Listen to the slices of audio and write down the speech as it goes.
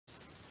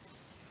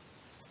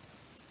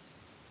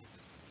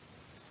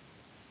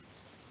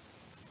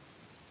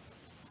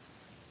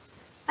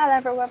Hello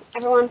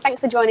everyone.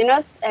 Thanks for joining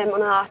us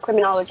on our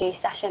criminology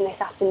session this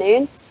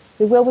afternoon.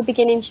 We will be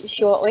beginning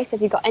shortly, so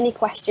if you've got any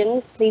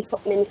questions, please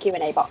put them in the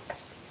Q&A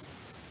box.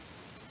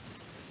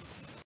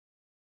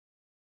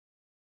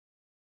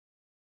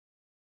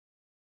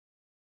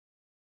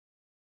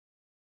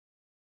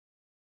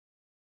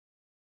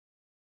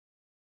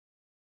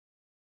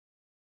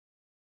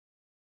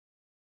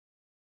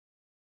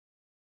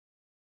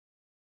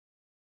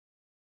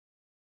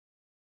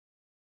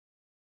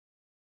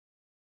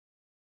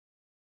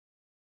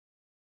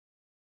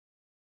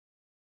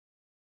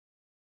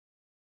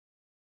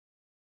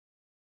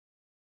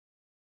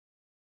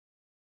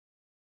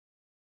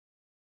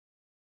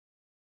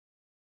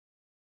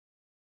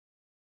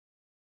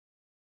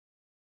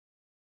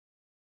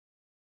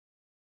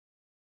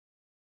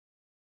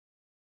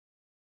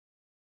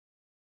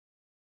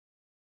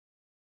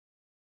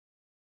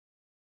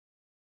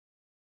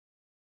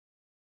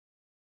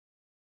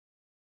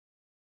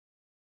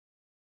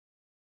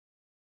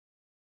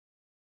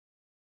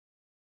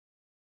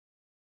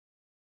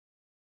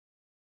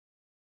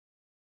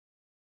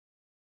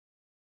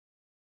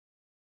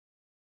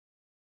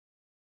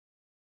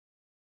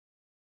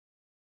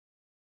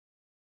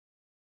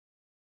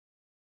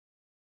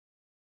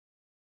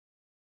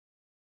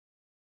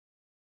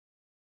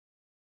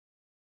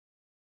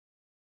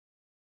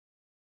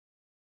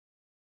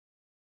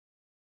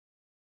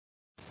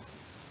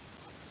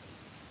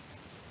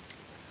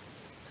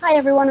 Hi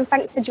everyone, and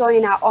thanks for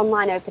joining our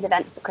online open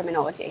event for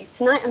criminology.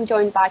 Tonight I'm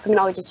joined by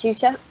criminology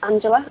tutor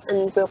Angela,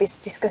 and we'll be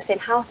discussing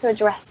how to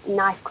address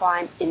knife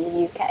crime in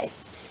the UK.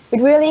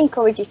 We'd really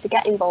encourage you to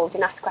get involved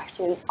and ask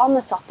questions on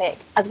the topic,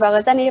 as well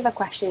as any other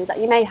questions that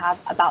you may have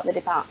about the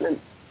department.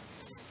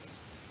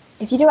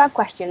 If you do have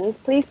questions,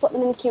 please put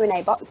them in the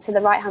Q&A box to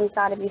the right hand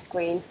side of your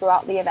screen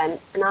throughout the event,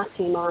 and our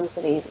team will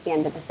answer these at the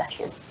end of the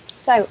session.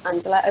 So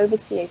Angela, over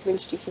to you to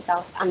introduce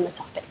yourself and the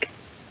topic.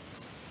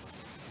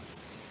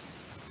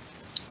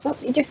 Oh,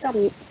 you're just on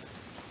mute.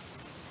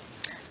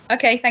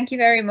 Okay, thank you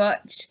very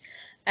much.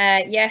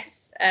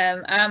 Yes,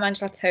 I'm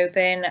Angela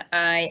Tobin.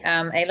 I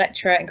am a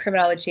lecturer in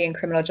criminology and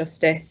criminal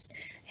justice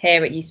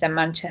here at UCEN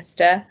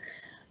Manchester.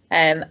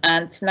 And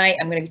tonight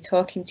I'm going to be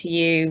talking to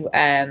you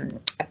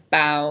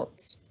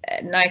about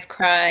knife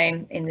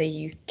crime in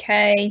the UK.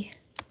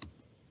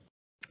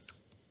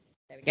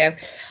 There we go.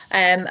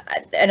 An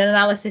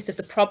analysis of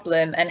the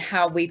problem and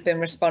how we've been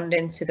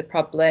responding to the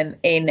problem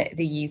in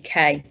the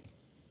UK.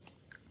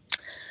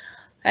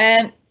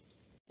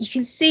 You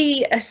can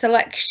see a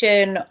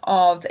selection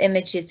of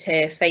images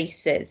here,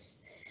 faces.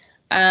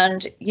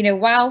 And, you know,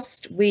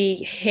 whilst we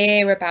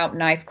hear about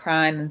knife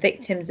crime and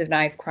victims of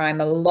knife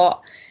crime a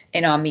lot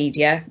in our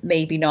media,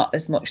 maybe not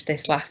as much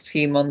this last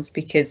few months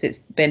because it's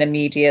been a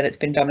media that's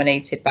been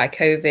dominated by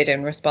COVID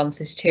and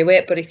responses to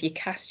it. But if you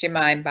cast your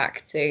mind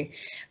back to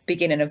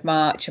beginning of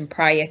March and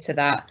prior to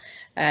that,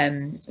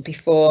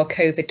 before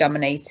COVID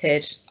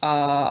dominated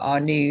our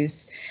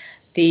news,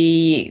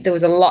 there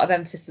was a lot of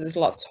emphasis, there was a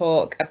lot of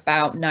talk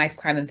about knife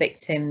crime and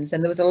victims,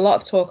 and there was a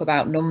lot of talk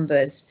about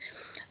numbers.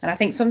 And I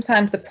think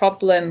sometimes the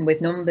problem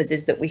with numbers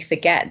is that we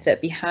forget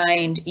that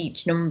behind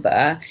each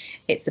number,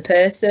 it's a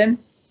person.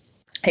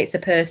 It's a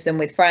person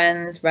with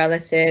friends,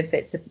 relatives,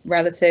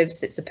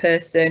 it's a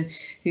person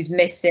who's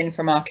missing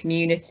from our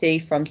community,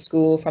 from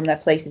school, from their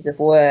places of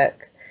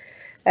work.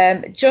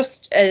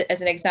 Just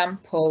as an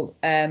example,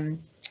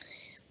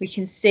 we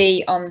can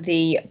see on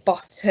the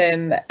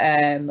bottom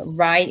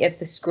right of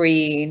the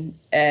screen,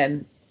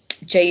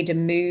 Jaden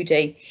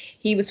Moody.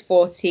 He was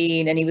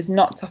 14 and he was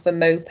knocked off a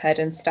moped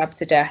and stabbed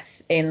to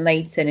death in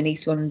Leighton in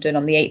East London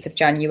on the 8th of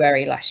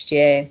January last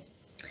year.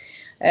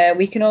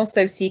 We can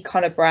also see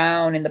Connor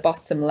Brown in the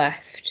bottom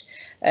left.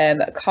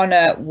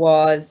 Connor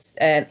was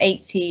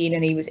 18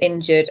 and he was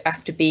injured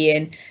after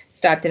being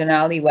stabbed in an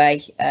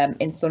alleyway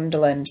in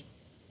Sunderland.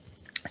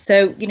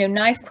 So, you know,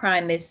 knife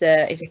crime is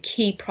a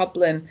key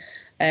problem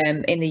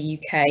in the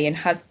UK and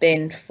has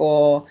been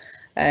for,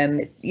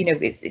 you know,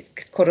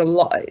 it's caused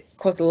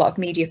a lot of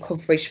media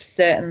coverage,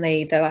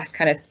 certainly the last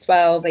kind of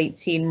 12,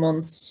 18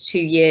 months, 2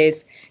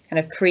 years,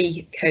 kind of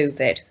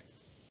pre-COVID.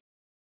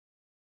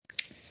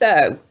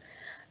 So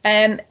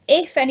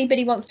if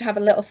anybody wants to have a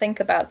little think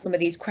about some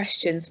of these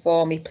questions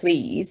for me,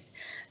 please.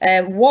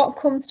 What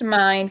comes to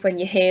mind when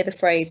you hear the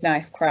phrase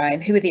knife crime?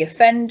 Who are the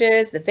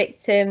offenders, the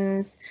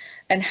victims,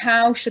 and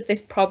how should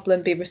this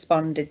problem be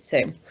responded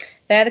to?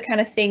 They're the kind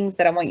of things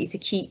that I want you to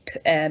keep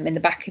in the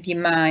back of your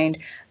mind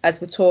as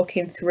we're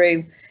talking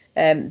through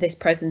this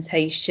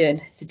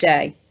presentation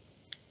today.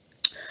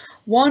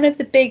 One of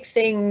the big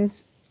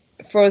things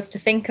for us to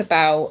think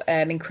about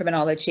in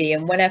criminology,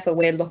 and whenever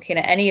we're looking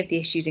at any of the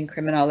issues in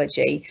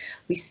criminology,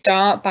 we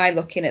start by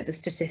looking at the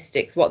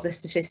statistics, what the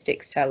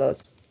statistics tell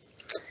us.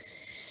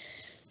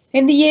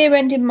 In the year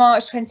ending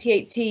March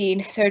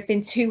 2018, there had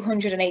been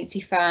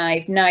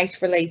 285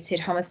 knife-related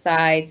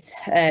homicides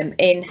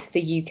in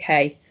the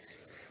UK.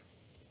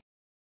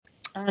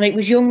 And it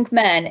was young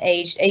men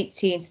aged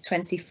 18 to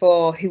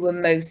 24 who were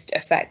most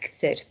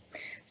affected.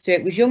 So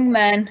it was young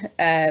men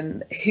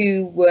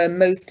who were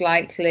most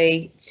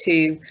likely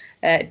to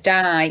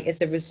die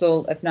as a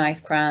result of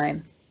knife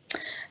crime.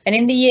 And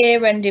in the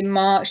year ending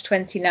March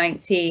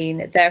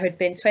 2019, there had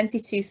been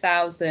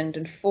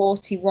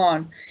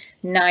 22,041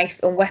 knife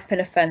and weapon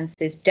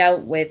offences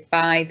dealt with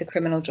by the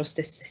criminal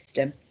justice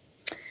system.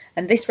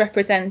 And this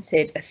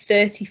represented a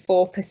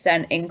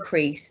 34%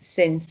 increase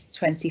since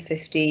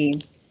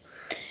 2015.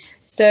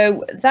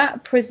 So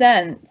that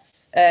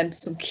presents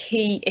some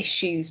key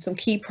issues, some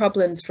key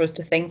problems for us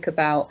to think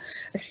about.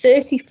 A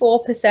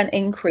 34%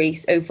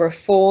 increase over a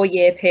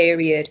 4-year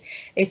period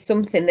is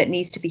something that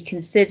needs to be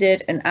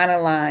considered and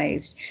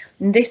analysed.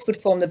 And this would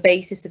form the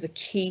basis of a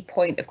key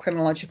point of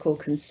criminological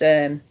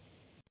concern.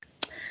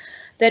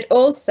 There'd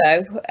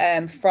also,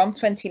 from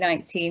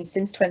 2019,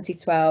 since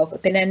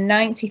 2012, been a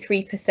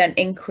 93%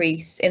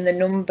 increase in the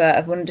number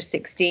of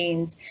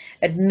under-16s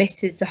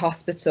admitted to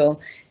hospital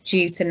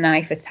due to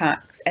knife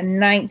attacks, a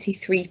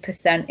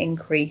 93%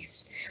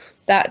 increase.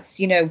 That's,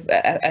 you know,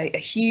 a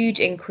huge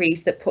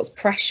increase that puts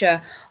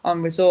pressure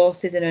on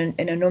resources in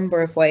a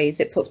number of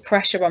ways. It puts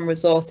pressure on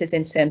resources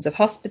in terms of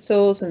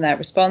hospitals and their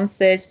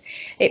responses.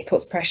 It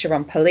puts pressure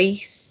on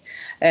police.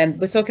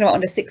 We're talking about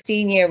under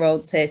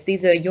 16-year-olds here. So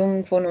these are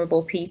young,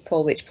 vulnerable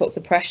people, which puts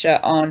a pressure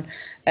on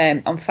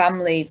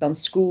families, on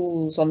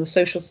schools, on the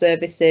social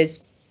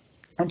services,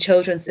 on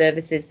children's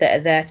services that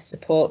are there to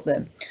support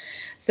them.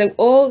 So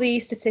all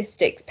these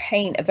statistics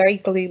paint a very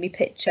gloomy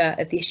picture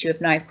of the issue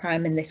of knife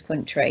crime in this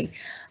country,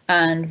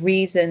 and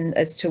reason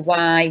as to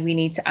why we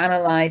need to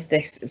analyse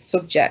this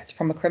subject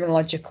from a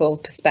criminological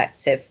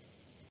perspective.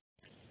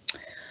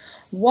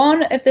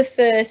 One of the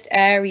first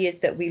areas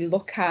that we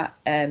look at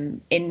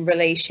in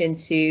relation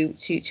to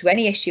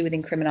any issue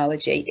within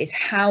criminology is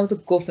how the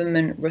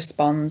government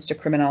responds to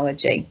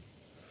criminology.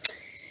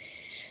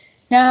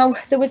 Now,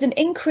 there was an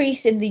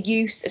increase in the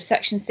use of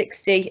Section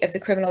 60 of the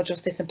Criminal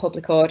Justice and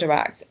Public Order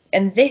Act,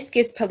 and this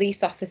gives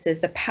police officers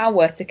the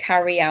power to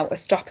carry out a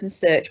stop and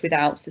search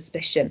without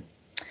suspicion.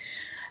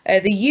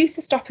 The use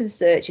of stop and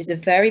search is a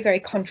very, very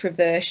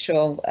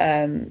controversial,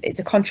 it's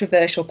a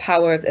controversial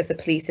power of the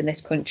police in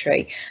this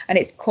country, and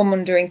it's come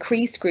under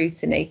increased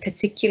scrutiny,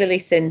 particularly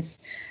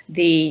since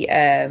the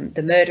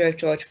murder of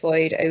George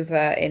Floyd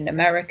over in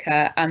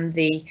America and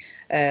the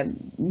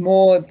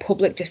more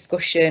public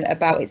discussion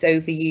about its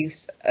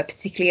overuse,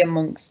 particularly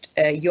amongst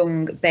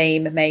young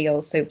BAME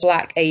males, so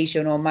Black,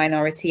 Asian or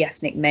minority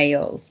ethnic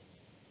males.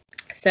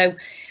 So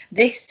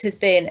this has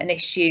been an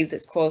issue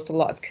that's caused a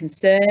lot of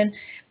concern,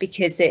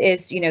 because it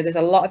is, you know, there's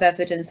a lot of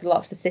evidence, a lot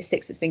of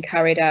statistics that's been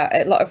carried out,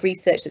 a lot of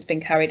research that's been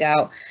carried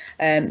out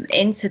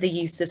into the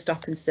use of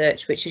stop and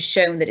search, which has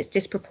shown that it's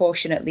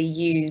disproportionately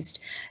used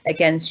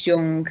against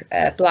young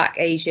Black,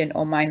 Asian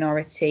or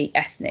minority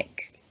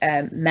ethnic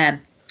men.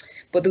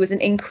 But there was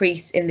an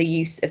increase in the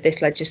use of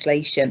this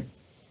legislation.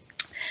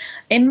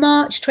 In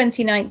March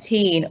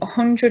 2019,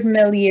 £100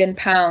 million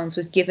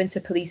was given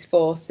to police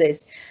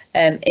forces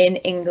in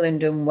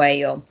England and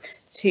Wales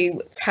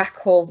to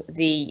tackle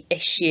the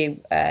issue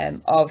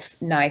of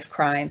knife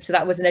crime. So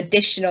that was an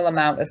additional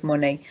amount of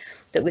money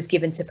that was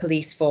given to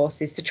police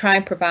forces to try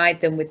and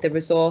provide them with the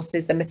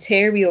resources, the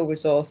material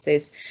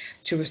resources,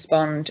 to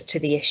respond to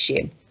the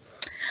issue.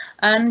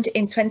 And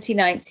in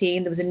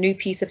 2019, there was a new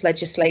piece of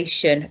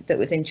legislation that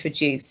was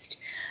introduced.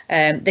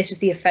 This was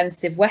the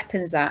Offensive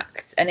Weapons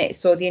Act, and it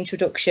saw the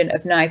introduction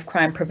of knife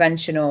crime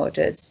prevention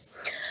orders.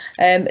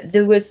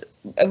 There was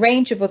a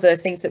range of other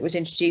things that was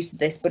introduced to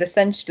this, but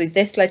essentially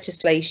this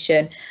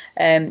legislation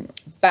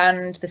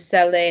banned the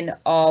selling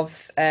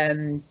of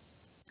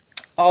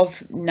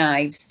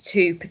knives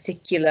to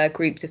particular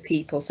groups of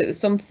people. So it was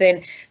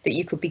something that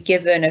you could be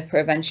given a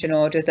prevention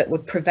order that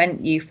would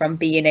prevent you from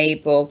being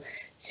able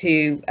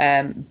to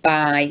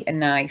buy a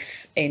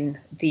knife in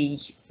the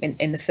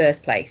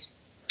first place.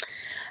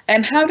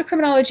 How do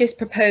criminologists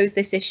propose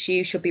this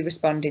issue should be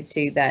responded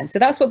to then? So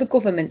that's what the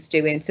government's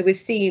doing. So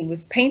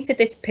we've painted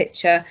this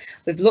picture,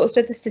 we've looked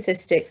at the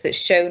statistics that's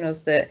shown us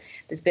that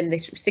there's been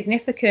this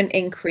significant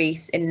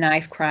increase in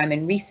knife crime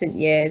in recent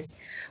years.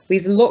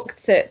 We've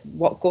looked at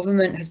what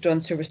government has done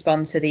to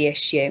respond to the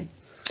issue.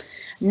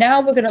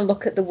 Now we're going to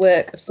look at the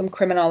work of some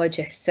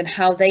criminologists and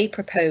how they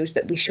propose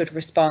that we should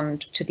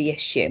respond to the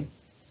issue.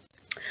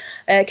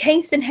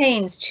 Case and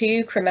Haynes,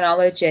 two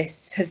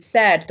criminologists, have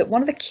said that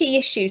one of the key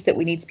issues that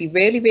we need to be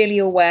really, really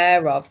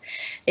aware of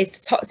is the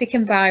toxic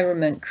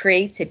environment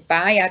created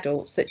by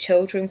adults that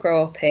children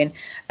grow up in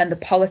and the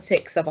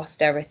politics of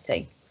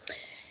austerity.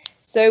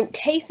 So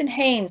Case and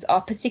Haynes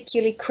are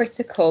particularly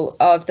critical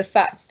of the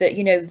fact that,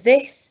 you know,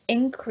 this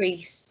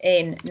increase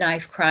in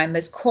knife crime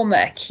has come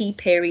at a key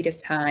period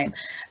of time,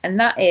 and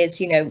that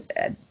is, you know,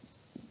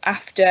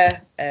 after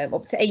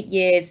up to 8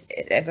 years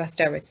of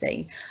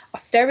austerity.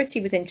 Austerity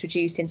was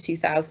introduced in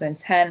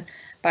 2010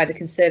 by the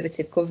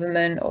Conservative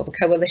government, or the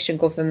coalition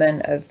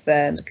government of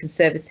the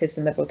Conservatives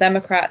and Liberal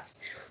Democrats,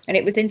 and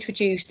it was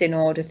introduced in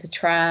order to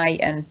try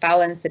and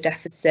balance the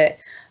deficit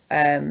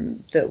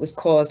that was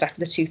caused after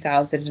the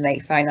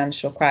 2008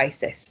 financial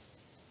crisis.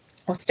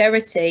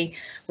 Austerity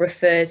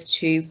refers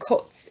to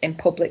cuts in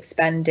public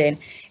spending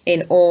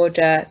in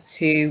order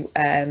to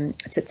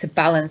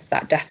balance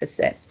that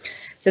deficit.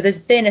 So there's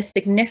been a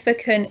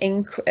significant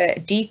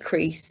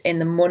decrease in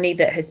the money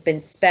that has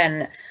been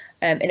spent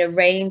in a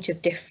range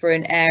of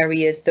different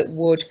areas that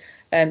would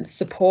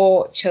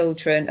support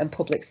children and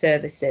public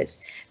services,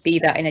 be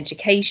that in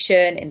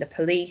education, in the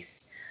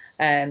police,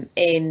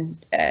 in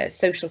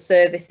social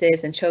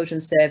services and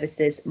children's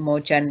services more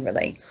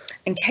generally.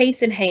 And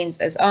Case and Haynes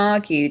has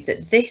argued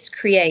that this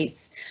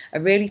creates a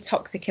really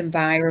toxic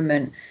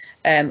environment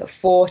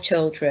for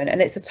children,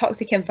 and it's a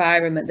toxic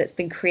environment that's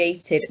been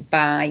created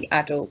by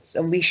adults,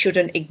 and we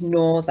shouldn't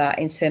ignore that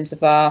in terms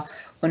of our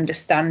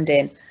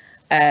understanding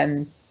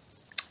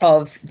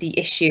of the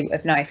issue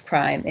of knife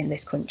crime in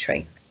this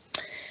country.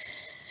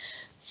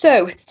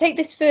 So to take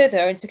this further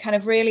and to kind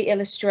of really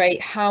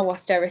illustrate how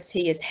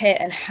austerity has hit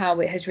and how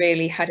it has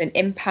really had an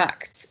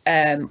impact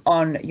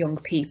on young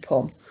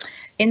people.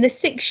 In the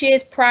 6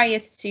 years prior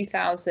to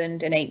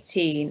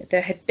 2018,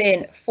 there had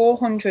been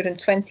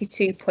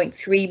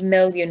 422.3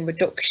 million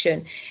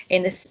reduction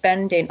in the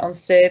spending on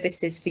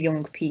services for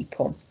young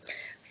people.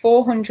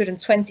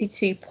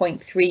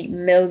 422.3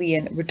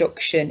 million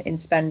reduction in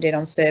spending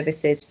on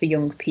services for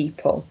young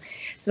people.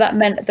 So that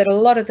meant that a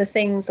lot of the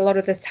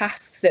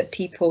tasks that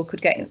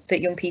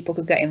young people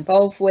could get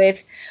involved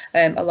with,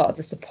 a lot of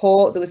the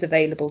support that was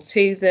available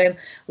to them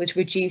was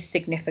reduced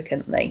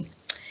significantly.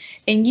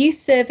 In youth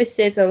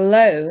services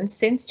alone,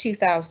 since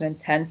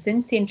 2010,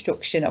 since the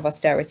introduction of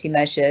austerity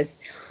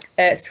measures,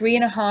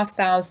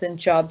 3,500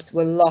 jobs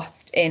were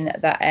lost in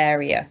that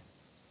area.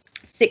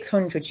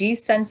 600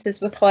 youth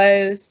centres were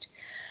closed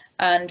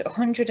and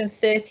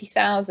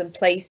 130,000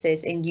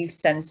 places in youth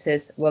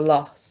centres were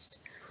lost.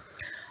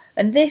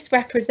 And this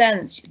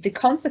represents the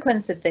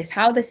consequence of this,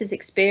 how this is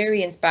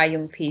experienced by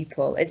young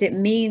people, is it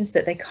means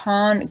that they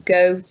can't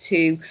go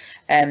to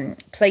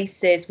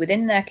places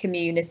within their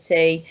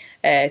community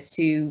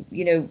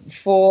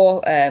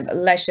for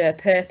leisure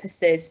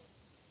purposes.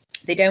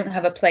 They don't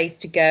have a place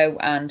to go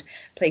and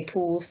play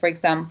pool, for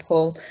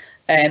example.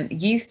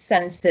 Youth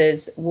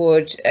centres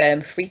would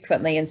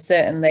frequently, and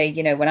certainly,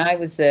 when I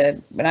was a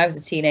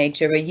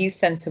teenager, a youth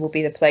centre would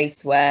be the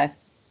place where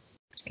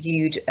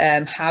you'd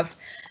have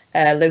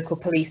a local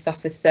police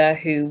officer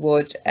who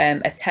would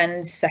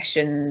attend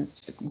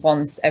sessions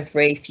once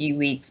every few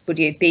weeks, but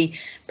it'd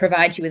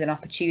provide you with an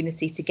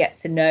opportunity to get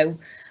to know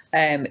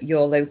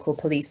your local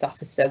police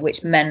officer,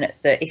 which meant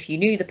that if you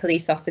knew the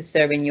police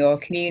officer in your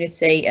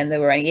community and there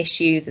were any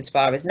issues as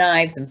far as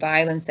knives and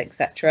violence,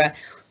 etc.,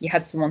 you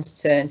had someone to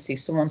turn to,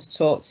 someone to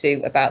talk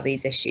to about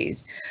these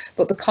issues.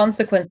 But the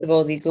consequence of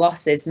all these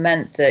losses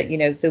meant that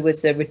there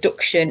was a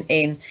reduction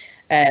in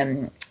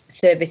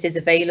services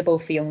available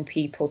for young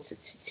people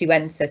to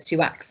enter,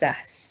 to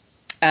access.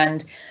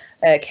 And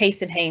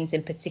Case and Haynes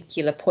in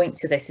particular point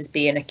to this as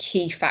being a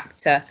key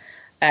factor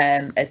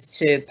as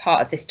to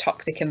part of this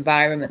toxic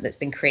environment that's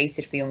been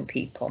created for young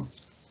people.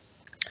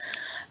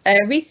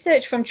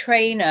 Research from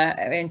Trainer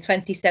in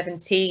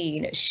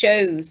 2017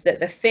 shows that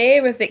the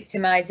fear of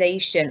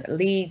victimisation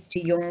leads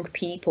to young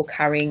people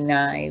carrying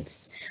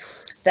knives.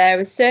 There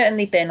has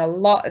certainly been a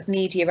lot of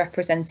media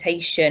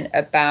representation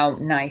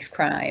about knife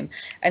crime,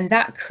 and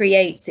that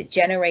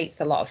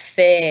generates a lot of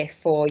fear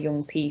for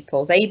young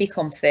people. They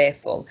become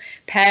fearful.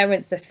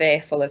 Parents are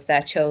fearful of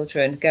their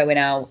children going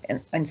out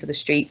into the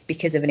streets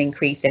because of an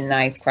increase in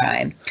knife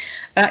crime.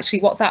 And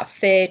actually what that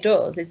fear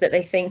does is that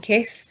they think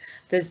if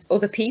there's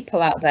other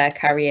people out there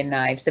carrying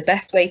knives, the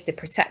best way to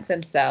protect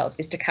themselves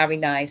is to carry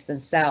knives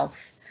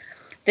themselves.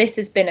 This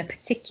has been a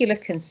particular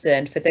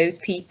concern for those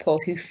people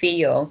who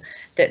feel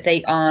that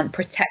they aren't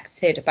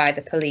protected by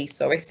the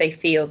police, or if they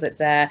feel that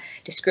they're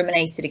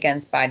discriminated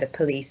against by the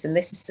police. And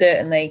this is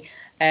certainly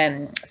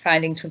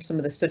findings from some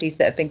of the studies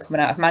that have been coming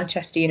out of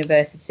Manchester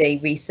University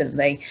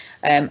recently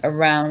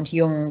around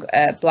young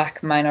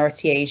Black,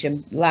 minority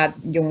Asian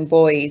young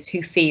boys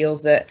who feel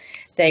that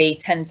they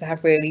tend to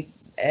have really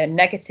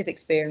negative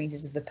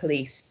experiences of the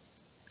police.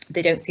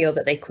 They don't feel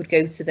that they could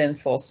go to them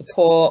for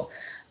support.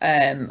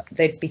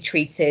 They'd be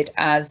treated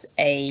as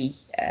a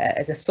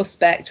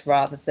suspect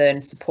rather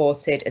than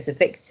supported as a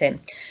victim.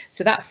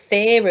 So that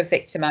fear of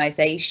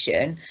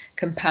victimisation,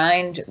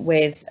 combined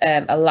with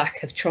a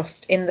lack of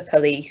trust in the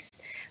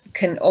police,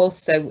 can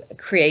also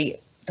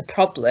create the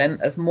problem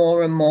of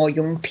more and more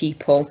young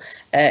people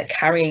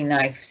carrying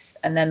knives.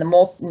 And then the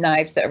more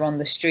knives that are on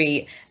the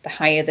street, the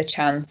higher the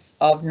chance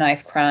of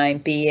knife crime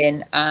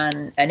being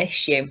an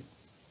issue.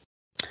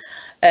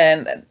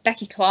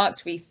 Becky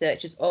Clark's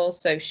research has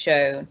also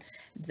shown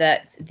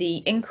that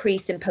the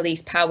increase in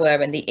police power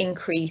and the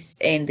increase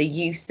in the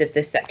use of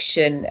the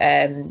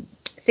Section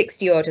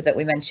 60 order that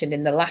we mentioned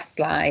in the last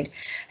slide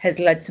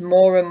has led to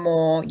more and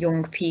more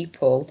young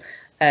people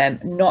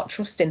not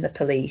trusting the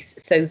police,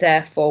 so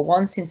therefore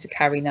wanting to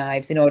carry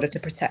knives in order to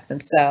protect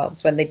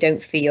themselves when they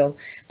don't feel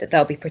that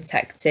they'll be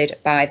protected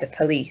by the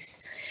police.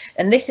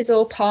 And this is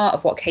all part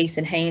of what Case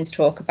and Haynes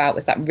talk about,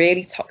 was that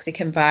really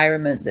toxic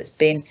environment that's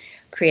been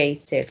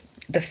created.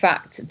 The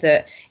fact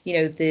that, you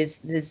know,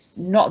 there's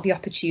not the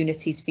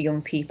opportunities for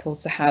young people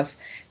to have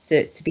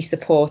to be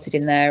supported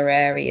in their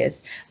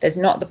areas. There's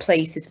not the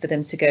places for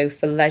them to go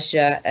for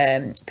leisure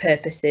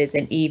purposes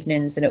in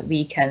evenings and at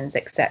weekends,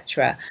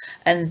 etc.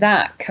 And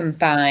that,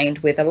 combined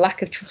with a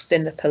lack of trust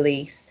in the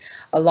police,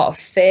 a lot of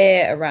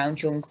fear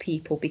around young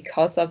people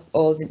because of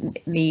all the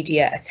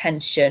media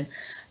attention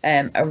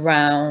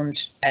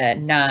around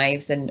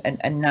knives and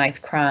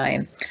knife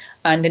crime,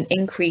 and an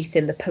increase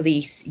in the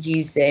police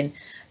using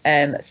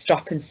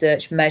stop and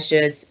search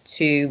measures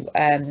to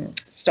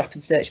stop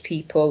and search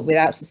people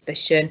without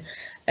suspicion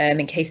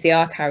in case they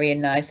are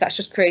carrying knives. That's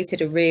just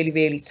created a really,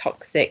 really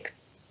toxic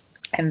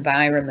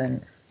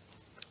environment.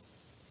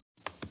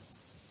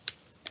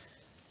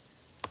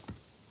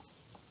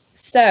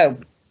 So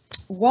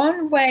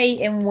one way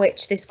in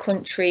which this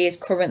country is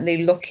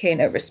currently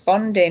looking at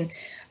responding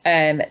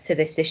to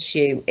this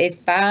issue is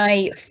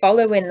by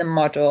following the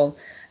model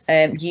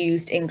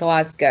used in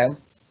Glasgow.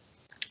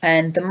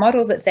 And the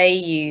model that they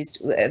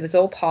used was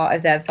all part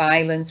of their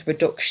violence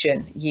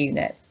reduction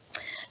unit.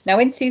 Now,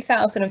 in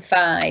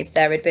 2005,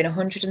 there had been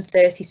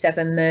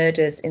 137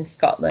 murders in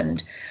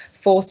Scotland,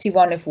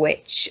 41 of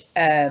which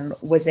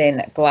was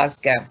in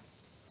Glasgow.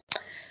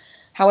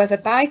 However,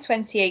 by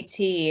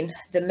 2018,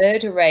 the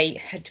murder rate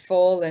had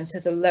fallen to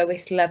the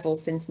lowest level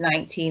since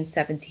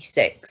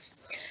 1976.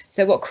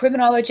 So what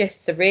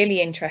criminologists are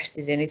really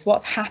interested in is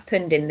what's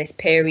happened in this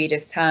period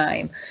of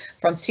time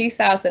from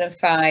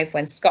 2005,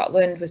 when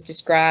Scotland was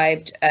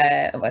described,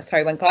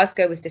 when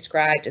Glasgow was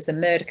described as the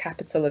murder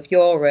capital of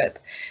Europe,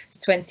 to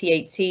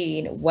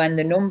 2018, when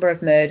the number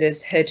of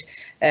murders had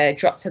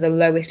dropped to the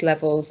lowest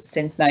levels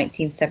since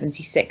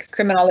 1976.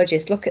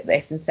 Criminologists look at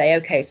this and say,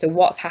 okay, so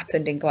what's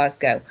happened in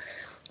Glasgow?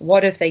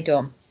 What have they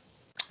done?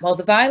 Well,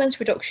 the Violence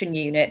Reduction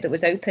Unit that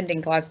was opened in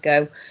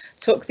Glasgow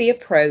took the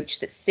approach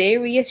that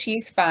serious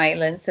youth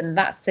violence, and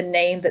that's the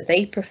name that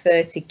they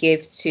prefer to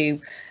give to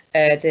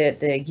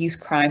the youth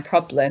crime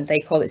problem, they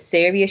call it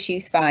serious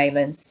youth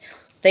violence.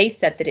 They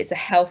said that it's a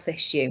health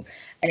issue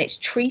and it's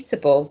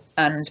treatable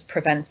and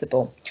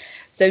preventable.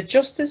 So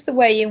just as the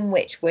way in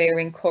which we're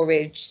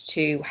encouraged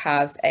to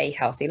have a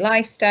healthy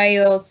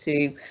lifestyle,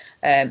 to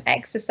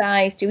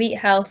exercise, to eat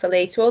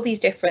healthily, to all these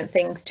different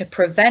things to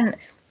prevent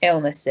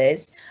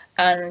illnesses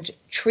and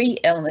treat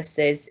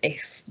illnesses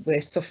if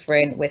we're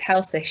suffering with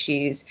health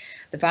issues,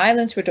 the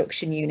Violence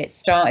Reduction Unit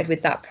started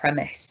with that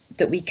premise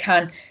that we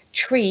can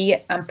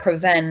treat and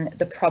prevent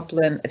the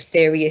problem of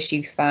serious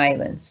youth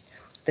violence,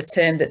 the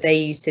term that they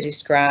use to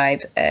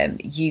describe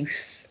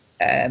youth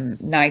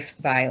knife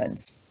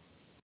violence.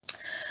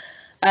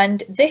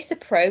 And this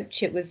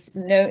approach,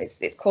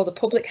 it's called a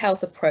public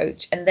health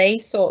approach, and they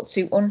sought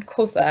to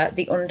uncover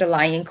the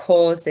underlying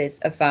causes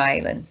of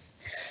violence.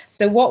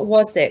 So what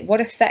was it? What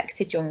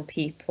affected young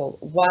people?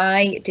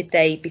 Why did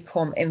they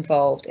become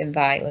involved in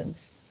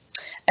violence?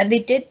 And they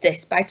did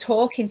this by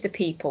talking to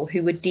people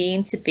who were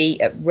deemed to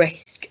be at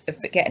risk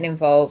of getting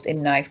involved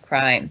in knife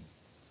crime.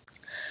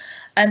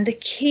 And the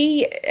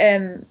key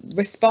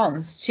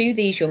response to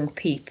these young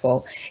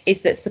people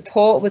is that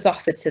support was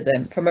offered to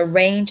them from a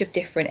range of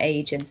different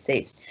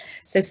agencies.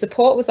 So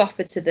support was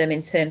offered to them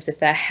in terms of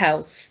their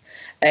health,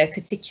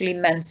 particularly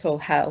mental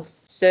health,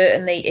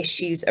 certainly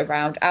issues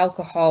around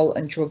alcohol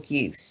and drug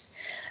use.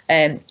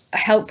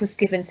 Help was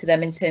given to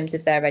them in terms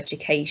of their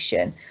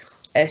education.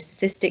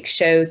 Statistics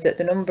showed that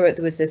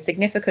there was a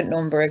significant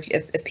number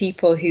of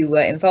people who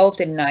were involved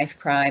in knife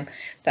crime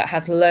that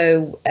had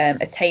low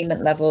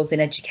attainment levels in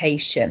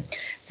education.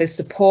 So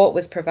support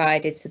was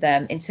provided to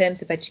them in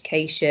terms of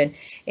education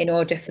in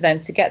order for them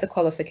to get the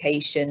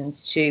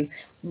qualifications to,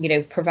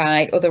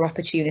 provide other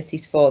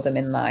opportunities for them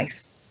in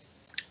life,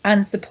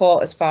 and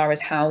support as far as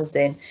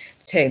housing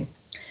too.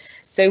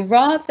 So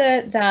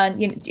rather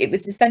than, it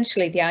was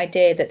essentially the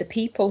idea that the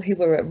people who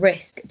were at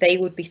risk, they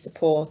would be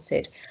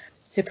supported,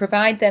 to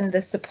provide them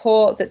the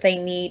support that they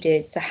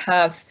needed to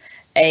have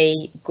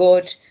a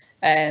good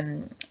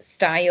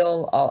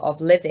style of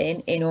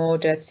living in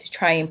order to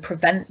try and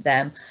prevent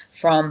them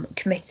from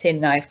committing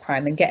knife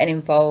crime and getting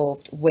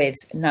involved with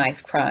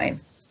knife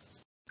crime.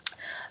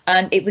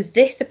 And it was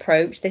this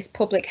approach, this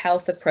public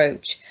health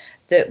approach,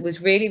 that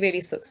was really, really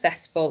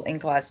successful in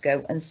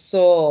Glasgow and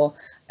saw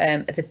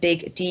the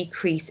big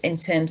decrease in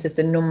terms of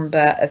the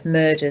number of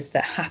murders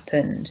that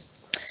happened.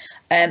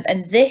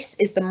 And this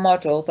is the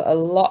model that a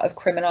lot of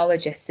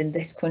criminologists in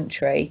this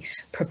country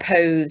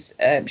propose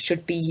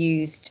should be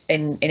used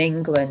in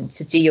England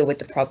to deal with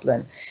the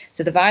problem.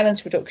 So the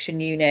Violence Reduction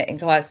Unit in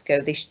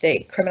Glasgow,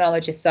 the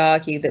criminologists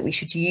argue that we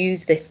should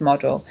use this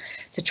model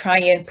to try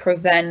and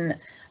prevent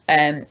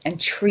and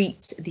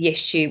treat the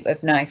issue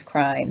of knife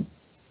crime,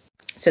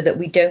 so that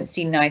we don't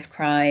see knife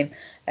crime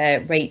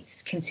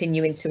rates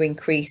continuing to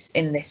increase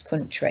in this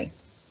country.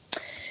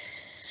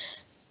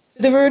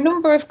 There are a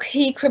number of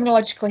key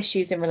criminological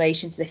issues in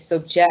relation to this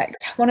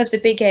subject. One of the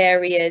big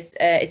areas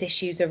is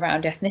issues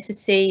around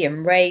ethnicity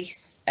and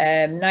race.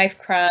 Knife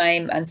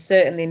crime, and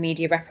certainly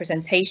media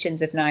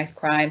representations of knife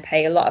crime,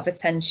 pay a lot of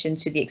attention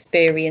to the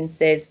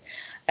experiences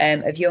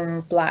of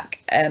young Black,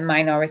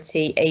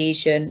 minority,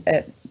 Asian,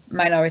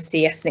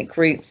 minority ethnic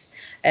groups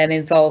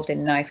involved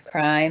in knife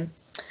crime.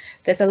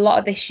 There's a lot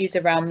of issues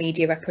around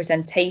media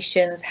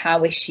representations,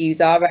 how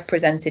issues are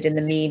represented in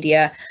the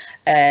media,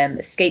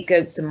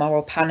 scapegoats and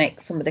moral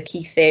panic, some of the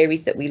key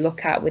theories that we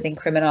look at within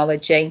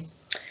criminology.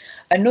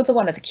 Another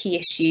one of the key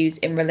issues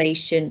in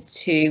relation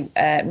to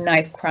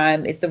knife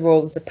crime is the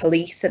role of the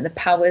police and the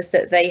powers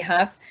that they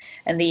have,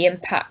 and the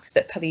impact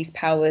that police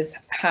powers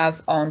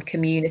have on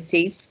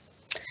communities.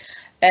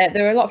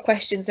 There are a lot of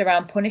questions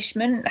around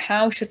punishment.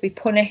 How should we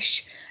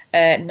punish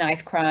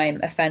knife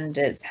crime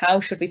offenders? How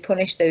should we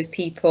punish those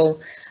people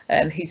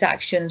whose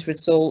actions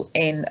result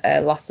in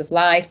loss of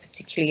life,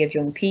 particularly of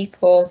young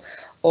people,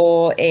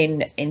 or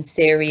in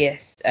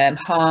serious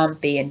harm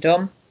being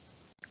done?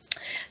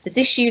 There's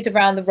issues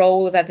around the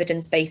role of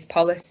evidence-based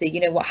policy.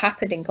 You know, what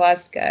happened in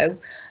Glasgow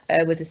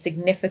was a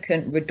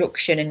significant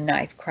reduction in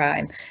knife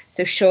crime.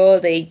 So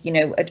surely, you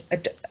know,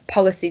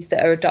 policies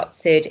that are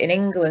adopted in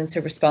England to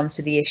respond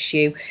to the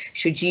issue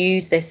should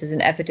use this as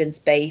an evidence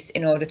base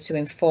in order to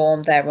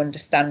inform their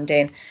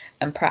understanding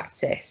and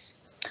practice.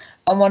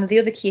 And one of the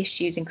other key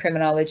issues in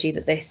criminology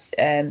that this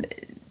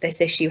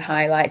issue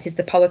highlights is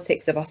the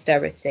politics of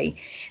austerity,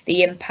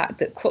 the impact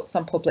that cuts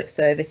on public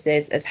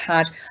services has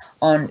had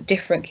on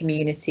different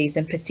communities,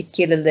 and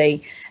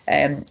particularly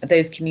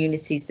those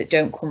communities that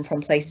don't come from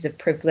places of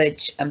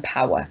privilege and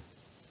power.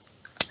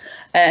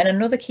 And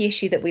another key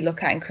issue that we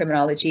look at in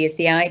criminology is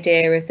the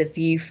idea of the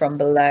view from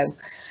below.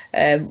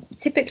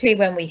 Typically,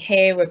 when we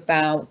hear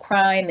about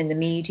crime in the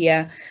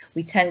media,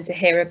 we tend to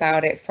hear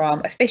about it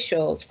from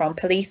officials, from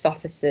police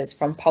officers,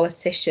 from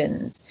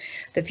politicians.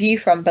 The view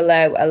from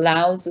below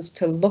allows us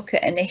to look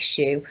at an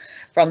issue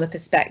from the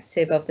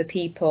perspective of the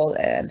people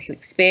who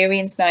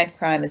experience knife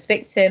crime as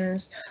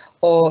victims,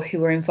 or who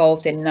were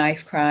involved in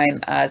knife crime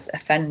as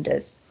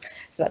offenders.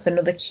 So that's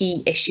another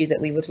key issue that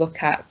we would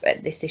look at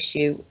this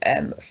issue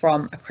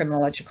from a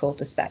criminological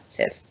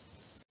perspective.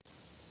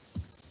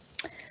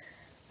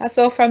 That's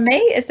all from me.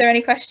 Is there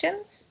any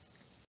questions?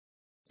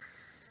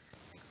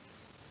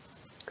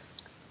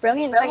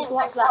 Brilliant. Thanks a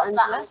lot for that,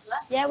 Angela.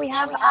 Yeah, we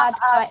have had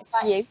quite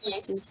a few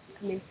questions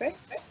coming through.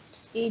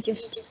 You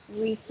just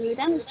read through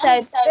them.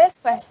 So the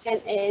first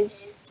question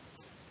is,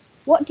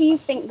 what do you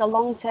think the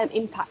long-term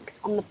impacts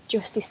on the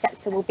justice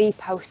sector will be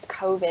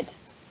post-COVID?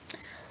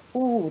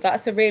 Ooh,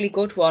 that's a really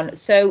good one.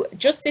 So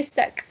justice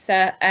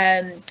sector,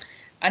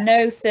 I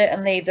know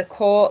certainly the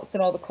courts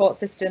and all the court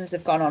systems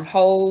have gone on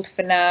hold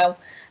for now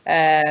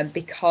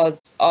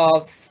because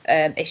of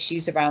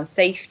issues around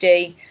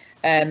safety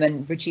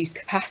and reduced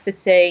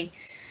capacity.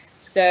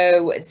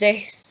 So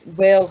this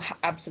will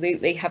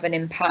absolutely have an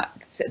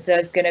impact.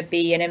 There's going to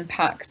be an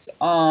impact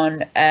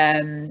on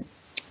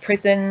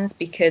prisons,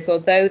 because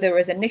although there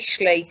was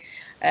initially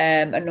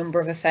a number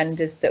of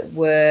offenders that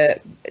were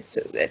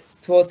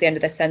towards the end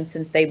of their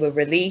sentence, they were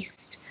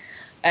released.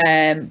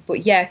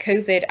 But yeah,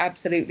 COVID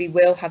absolutely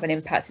will have an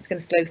impact. It's going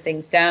to slow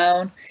things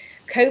down.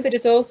 COVID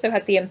has also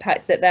had the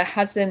impact that there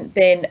hasn't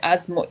been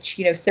as much,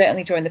 you know,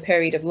 certainly during the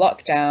period of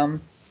lockdown,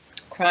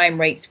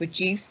 crime rates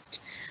reduced.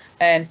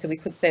 So we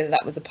could say that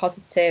that was a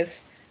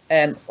positive.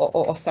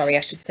 Or sorry,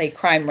 I should say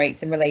crime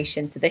rates in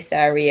relation to this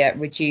area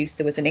reduced.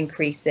 There was an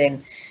increase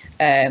in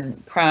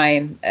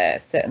crime,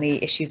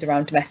 certainly issues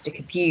around domestic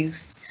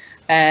abuse.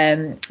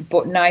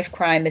 But knife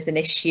crime as an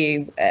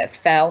issue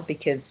fell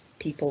because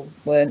people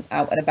weren't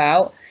out and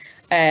about.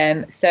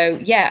 So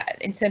yeah,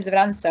 in terms of an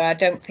answer, I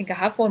don't think I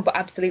have one, but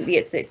absolutely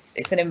it's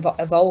an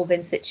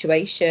evolving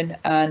situation,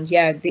 and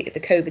yeah, the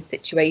COVID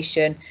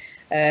situation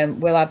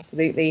will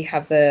absolutely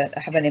have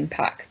an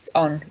impact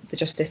on the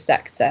justice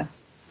sector.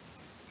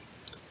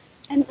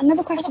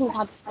 Another question we've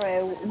had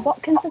through,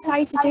 what can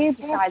society do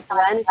besides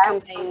awareness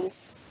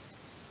campaigns?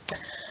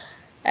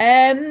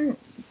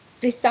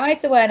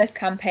 Besides awareness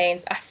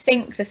campaigns, I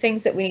think the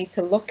things that we need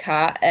to look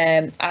at,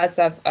 as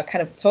I've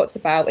kind of talked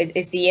about,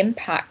 is the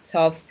impact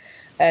of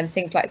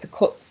things like the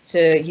cuts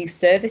to youth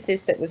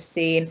services that we've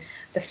seen,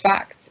 the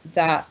fact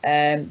that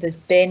there's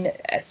been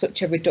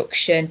such a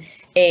reduction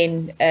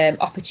in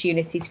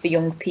opportunities for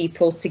young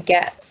people to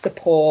get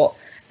support.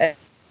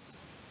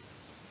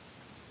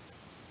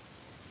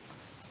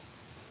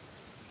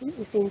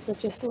 We seem to have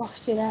just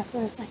lost you there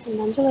for a second,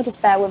 Angela.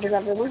 Just bear with us,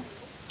 everyone.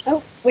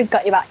 Oh, we've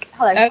got you back.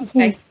 Hello.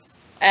 Okay.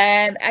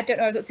 I don't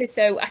know what to say.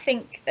 So I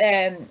think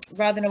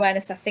rather than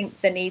awareness, I think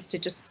there needs to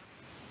just.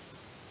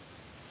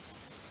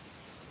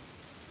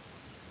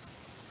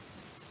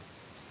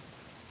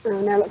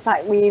 Oh no, looks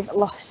like we've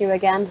lost you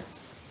again.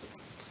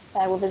 Just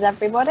bear with us,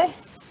 everybody.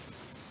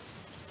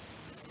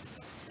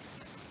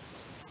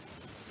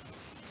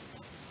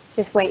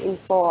 Just waiting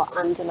for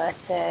Angela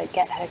to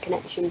get her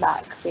connection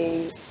back.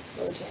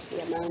 Will just be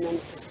a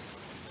moment.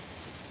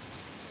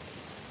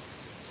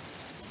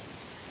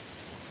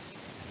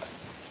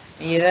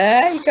 Are you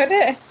there? You got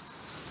it?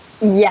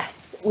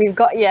 Yes, we've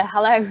got you.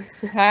 Hello.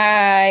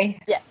 Hi.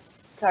 Yeah,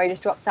 sorry,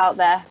 just dropped out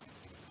there.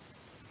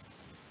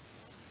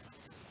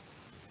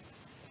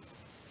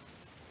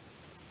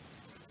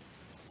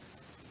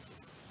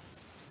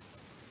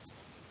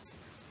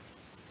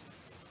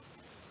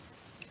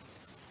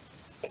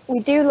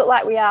 We do look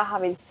like we are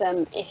having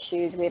some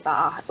issues with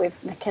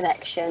the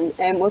connection.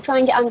 We'll try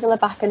and get Angela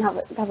back and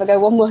have a go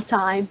one more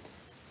time.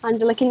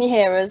 Angela, can you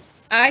hear us?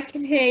 I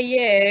can hear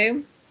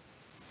you.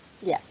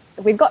 Yeah,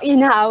 we've got you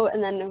now,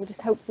 and then we'll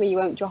just hopefully you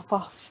won't drop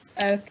off.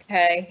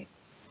 Okay.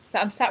 So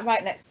I'm sat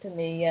right next to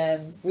the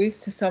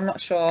router, so I'm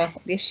not sure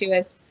what the issue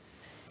is.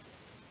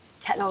 It's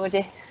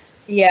technology.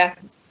 Yeah.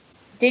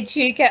 Did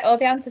you get all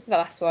the answers to the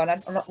last one?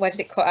 I'm not. Where did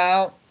it cut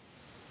out?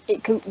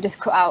 It can just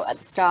cut out at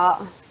the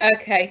start.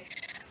 Okay.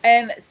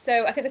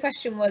 So I think the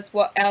question was,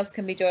 what else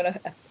can be done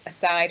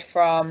aside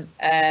from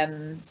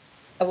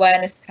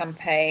awareness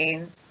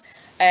campaigns?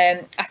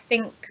 I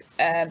think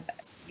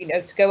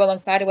to go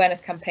alongside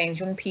awareness campaigns,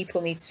 young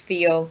people need to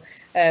feel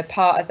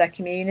part of their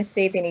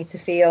community. They need to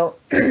feel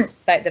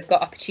like they've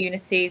got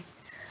opportunities.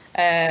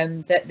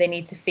 That they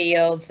need to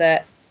feel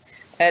that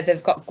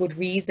they've got good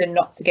reason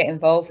not to get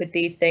involved with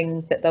these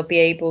things. That they'll be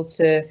able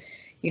to,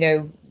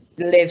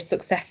 live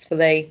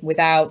successfully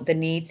without the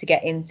need to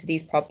get into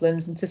these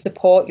problems, and to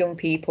support young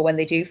people when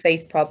they do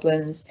face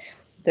problems.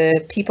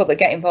 The people that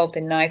get involved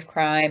in knife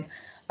crime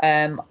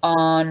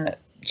on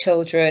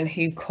children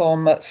who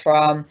come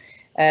from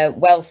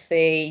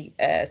wealthy,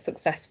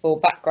 successful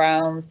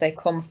backgrounds. They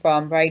come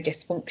from very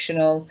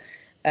dysfunctional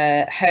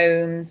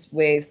homes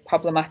with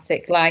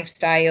problematic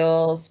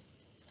lifestyles,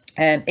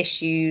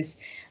 issues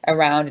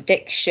around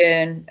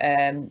addiction.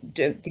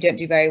 They don't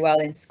do very well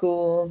in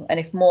school, and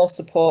if more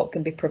support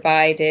can be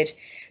provided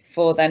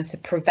for them to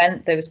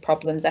prevent those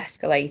problems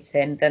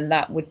escalating, then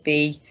that would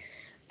be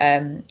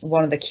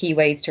one of the key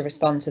ways to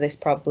respond to this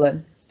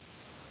problem.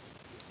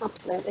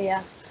 Absolutely,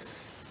 yeah.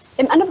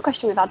 Another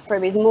question we've had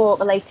through is more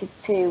related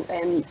to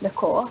the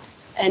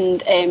course and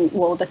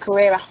the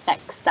career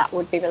aspects that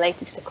would be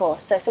related to the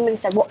course. So somebody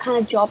said, what kind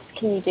of jobs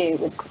can you do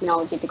with a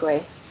criminology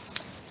degree?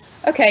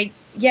 Okay,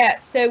 yeah,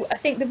 so I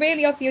think the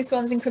really obvious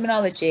ones in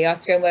criminology are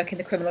to go and work in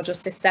the criminal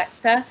justice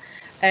sector.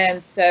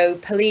 So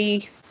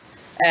police,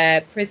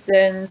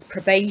 prisons,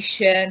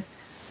 probation,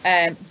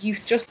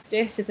 youth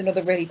justice is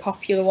another really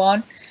popular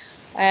one.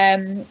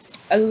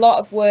 A lot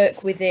of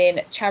work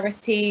within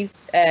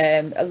charities,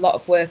 a lot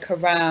of work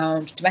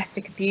around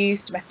domestic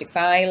abuse, domestic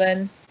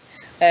violence,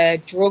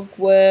 drug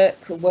work,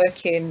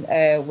 working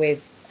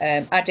with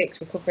addicts,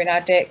 recovering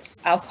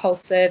addicts, alcohol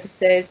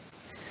services.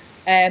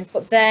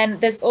 But then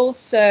there's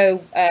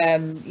also,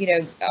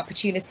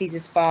 opportunities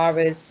as far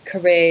as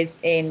careers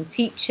in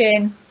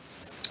teaching,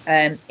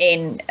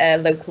 in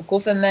local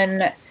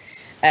government,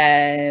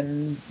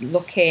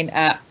 looking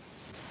at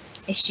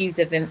issues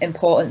of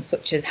importance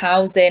such as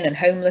housing and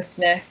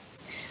homelessness.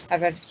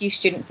 I've had a few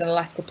students in the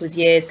last couple of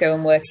years go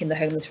and work in the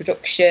homeless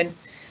reduction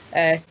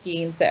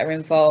schemes that are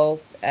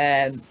involved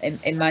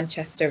in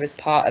Manchester as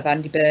part of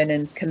Andy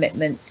Burnham's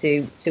commitment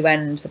to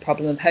end the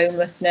problem of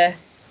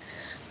homelessness.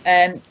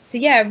 So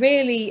yeah,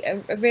 really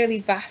a really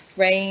vast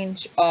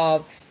range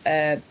of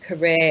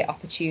career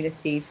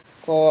opportunities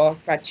for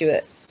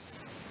graduates.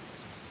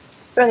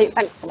 Brilliant,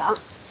 thanks for that.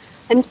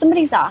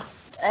 Somebody's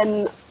asked,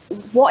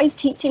 what is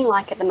teaching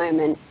like at the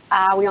moment?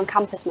 Are we on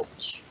campus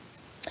much?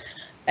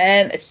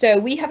 So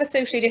we have a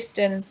socially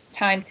distanced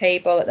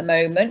timetable at the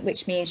moment,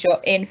 which means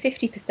you're in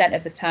 50%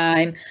 of the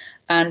time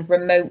and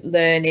remote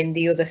learning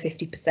the other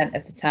 50%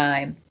 of the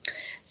time.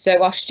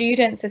 So our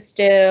students are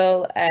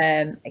still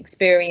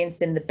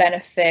experiencing the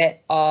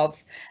benefit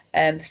of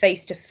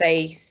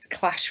face-to-face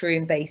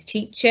classroom-based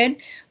teaching.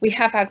 We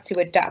have had to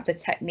adapt the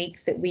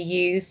techniques that we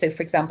use. So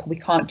for example, we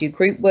can't do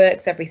group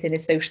works, everything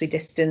is socially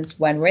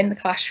distanced when we're in the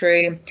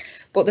classroom,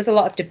 but there's a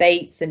lot of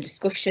debates and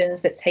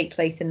discussions that take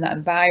place in that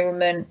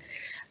environment.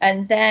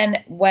 And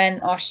then when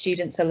our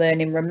students are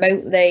learning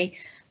remotely,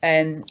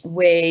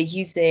 we're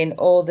using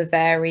all the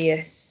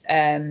various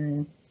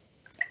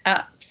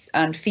apps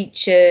and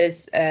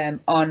features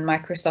on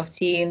Microsoft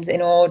Teams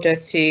in order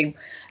to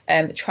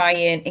try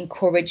and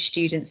encourage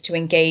students to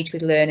engage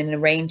with learning in a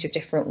range of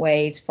different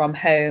ways from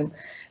home.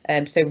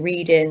 So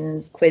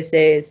readings,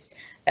 quizzes,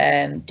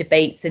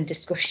 debates and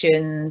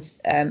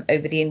discussions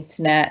over the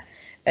internet,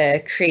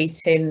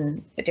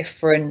 creating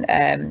different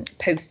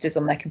posters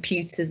on their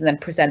computers and then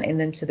presenting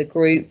them to the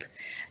group.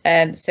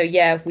 So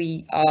yeah,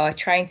 we are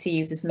trying to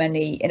use as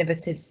many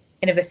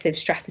innovative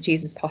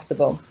strategies as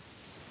possible.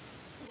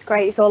 It's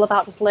great. It's all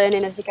about just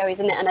learning as you go,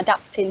 isn't it? And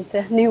adapting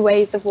to new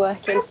ways of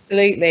working.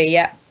 Absolutely,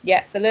 yeah.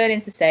 The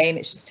learning's the same,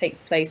 it just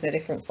takes place in a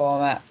different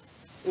format.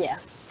 Yeah.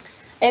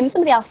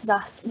 Somebody else has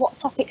asked, what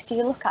topics do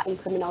you look at in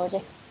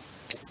criminology?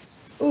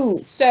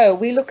 So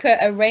we look at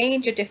a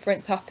range of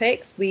different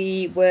topics.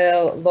 We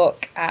will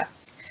look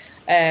at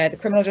the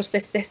criminal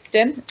justice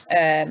system,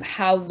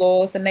 how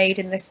laws are made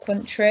in this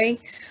country.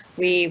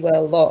 We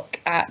will look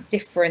at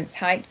different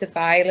types of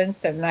violence,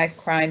 so knife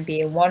crime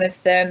being one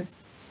of them.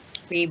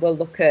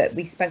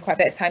 we spend quite a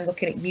bit of time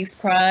looking at youth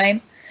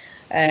crime,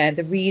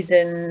 the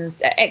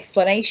reasons,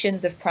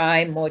 explanations of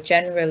crime more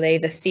generally,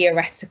 the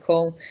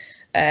theoretical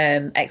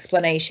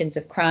explanations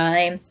of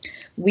crime.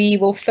 We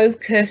will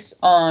focus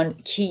on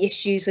key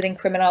issues within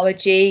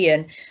criminology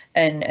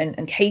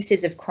and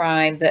cases of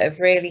crime that have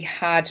really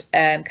had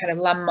kind of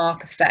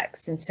landmark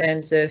effects in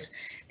terms of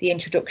the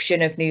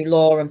introduction of new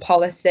law and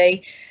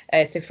policy.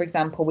 So, for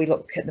example, we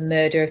look at the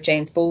murder of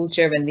James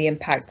Bulger and the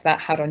impact that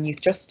had on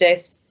youth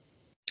justice.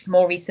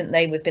 More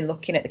recently, we've been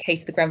looking at the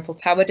case of the Grenfell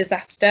Tower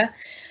disaster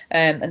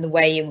and the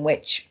way in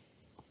which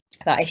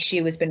that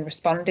issue has been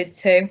responded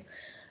to.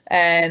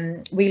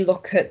 We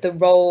look at the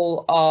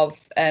role of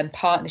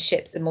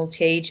partnerships and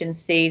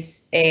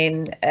multi-agencies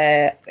in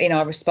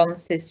our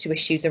responses to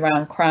issues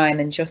around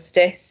crime and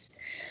justice.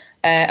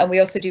 And we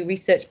also do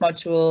research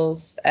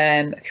modules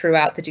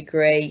throughout the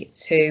degree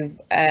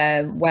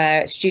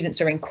where students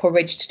are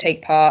encouraged to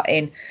take part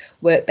in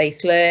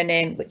work-based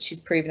learning, which has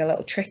proven a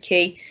little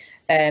tricky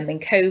in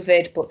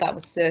COVID, but that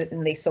was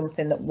certainly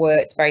something that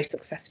worked very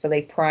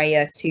successfully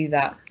prior to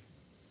that.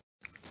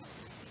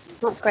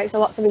 That's great. So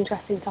lots of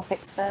interesting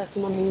topics for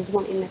someone who's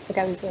wanting to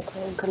go into a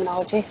career in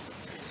criminology.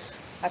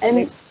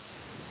 Absolutely.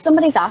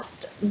 Somebody's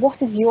asked,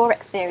 what is your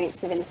experience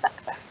within the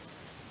sector?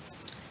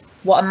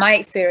 What are my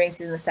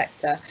experiences in the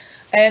sector?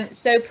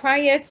 So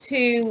prior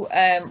to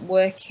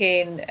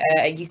working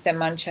at UCEN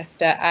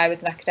Manchester, I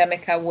was an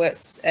academic. I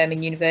worked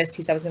in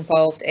universities. I was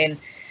involved in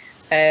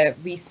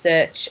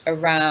research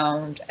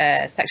around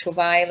sexual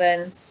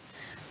violence.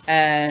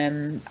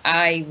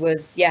 I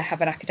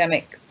have an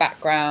academic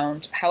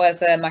background.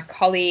 However, my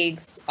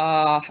colleagues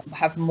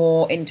have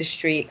more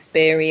industry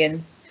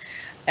experience.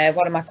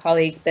 One of my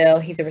colleagues, Bill,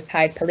 he's a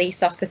retired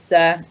police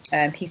officer.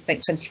 He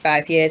spent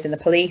 25 years in the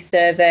police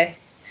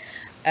service.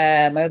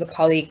 My other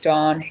colleague,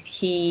 Don,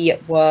 he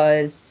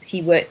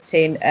worked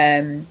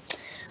in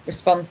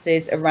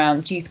responses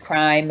around youth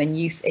crime and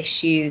youth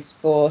issues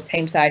for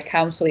Tameside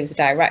Council. He was a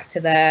director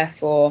there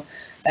for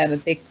a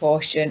big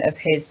portion of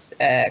his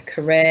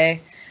career.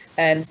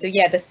 So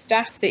yeah, the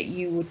staff that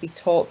you would be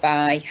taught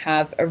by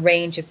have a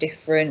range of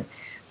different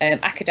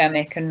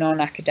academic and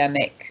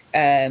non-academic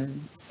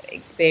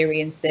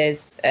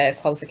experiences,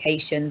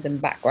 qualifications and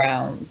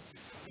backgrounds.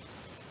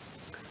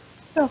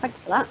 Well,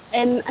 thanks for that.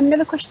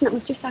 Another question that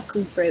we've just had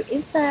come through,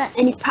 is there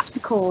any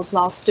practicals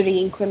while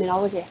studying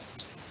criminology?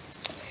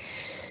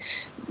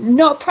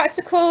 Not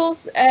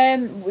practicals.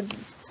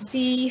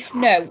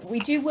 No, we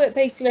do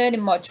work-based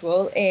learning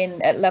module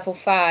at level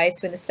 5,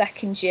 so in the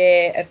second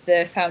year of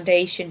the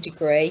foundation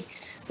degree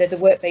there's a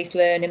work-based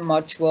learning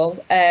module.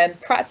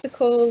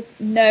 Practicals,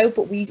 no,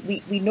 but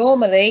we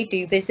normally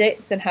do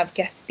visits and have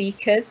guest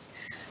speakers,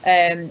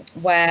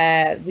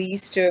 where we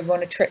used to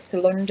run a trip to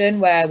London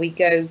where we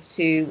go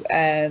to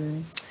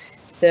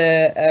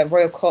the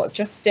Royal Court of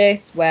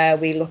Justice, where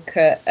we look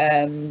at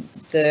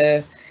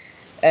the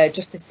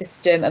justice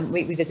system, and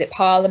we visit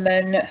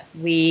Parliament.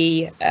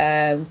 We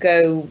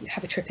go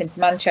have a trip into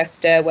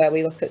Manchester where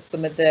we look at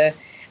some of the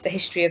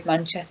history of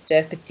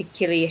Manchester,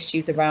 particularly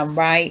issues around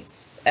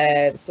rights,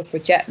 the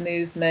suffragette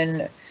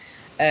movement,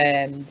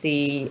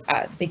 the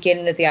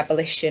beginning of the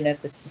abolition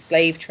of the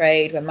slave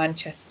trade, when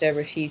Manchester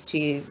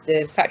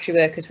the factory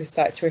workers were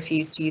started to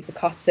refuse to use the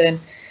cotton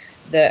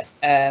that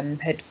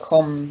had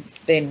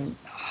been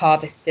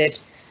harvested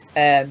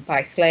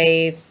by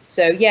slaves.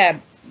 So yeah,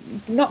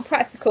 not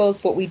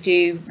practicals, but we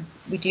do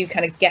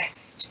kind of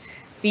guest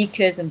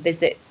speakers and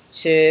visits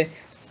to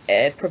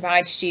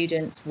provide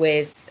students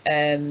with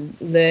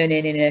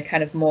learning in a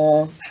kind of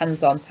more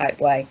hands-on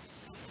type way.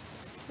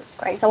 That's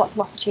great. So lots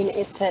of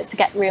opportunities to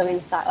get real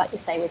insight, like you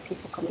say, with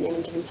people coming in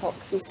and giving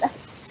talks and stuff.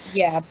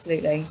 Yeah,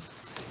 absolutely.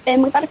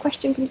 We've had a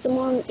question from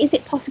someone. Is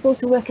it possible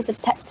to work as a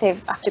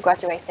detective after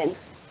graduating?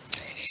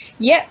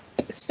 Yep.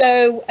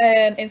 So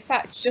in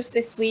fact, just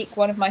this week,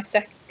 one of my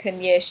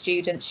second year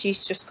students,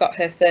 she's just got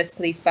her first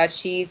police badge.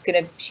 She's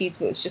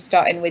just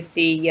starting with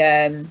the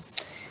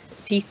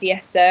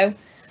PCSO,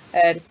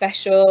 the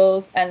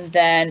specials, and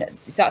then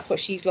that's what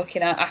she's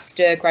looking at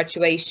after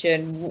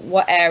graduation,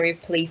 what area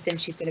of policing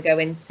she's going to go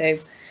into.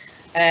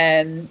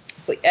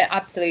 But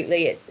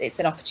absolutely, it's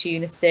an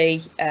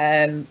opportunity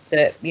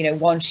that, you know,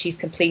 once she's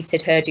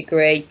completed her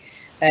degree,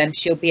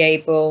 she'll be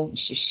able,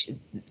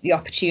 the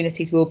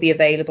opportunities will be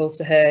available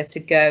to her to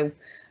go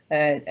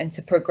and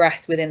to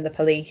progress within the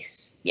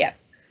police. Yeah.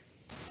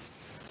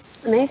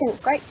 Amazing,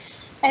 that's great.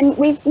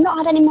 We've not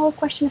had any more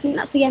questions. I think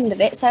that's the end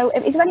of it. So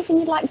is there anything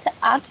you'd like to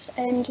add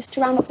just to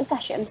round up the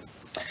session?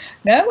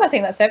 No, I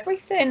think that's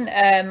everything.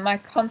 My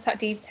contact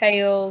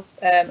details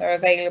are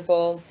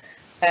available.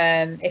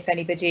 If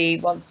anybody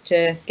wants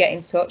to get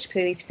in touch,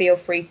 please feel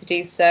free to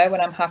do so,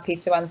 and I'm happy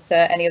to answer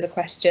any other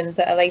questions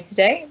at a later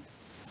date.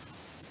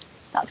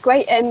 That's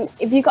great.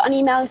 If you've got an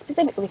email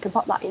specifically, we can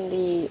pop that in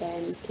the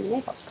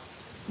Q&A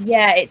box.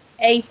 Yeah, it's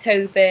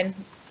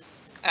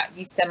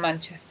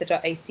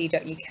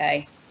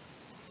atobin@ucenmanchester.ac.uk.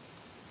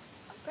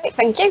 Great. Great,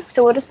 thank you.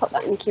 So we'll just put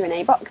that in the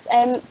Q&A box.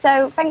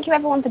 So thank you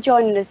everyone for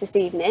joining us this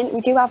evening.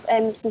 We do have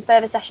some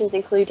further sessions,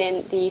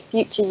 including the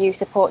Future You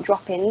Support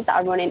drop-ins that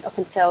are running up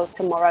until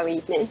tomorrow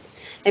evening.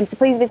 So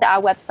please visit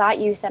our website,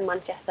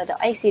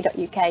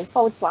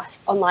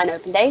 ucenmanchester.ac.uk/online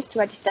open days to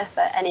register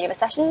for any other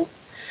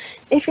sessions.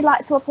 If you'd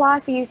like to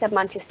apply for UCEN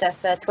Manchester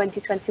for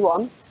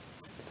 2021,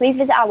 please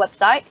visit our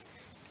website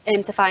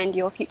to find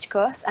your future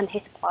course and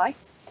hit apply.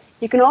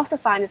 You can also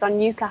find us on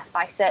Newcast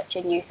by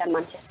searching UCEN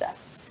Manchester.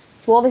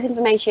 So all this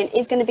information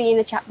is going to be in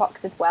the chat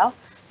box as well.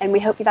 And we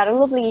hope you've had a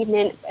lovely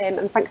evening,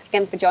 and thanks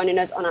again for joining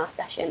us on our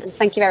session. And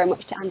thank you very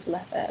much to Angela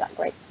for that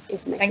great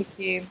information. Thank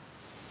you.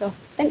 So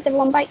thanks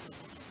everyone, bye.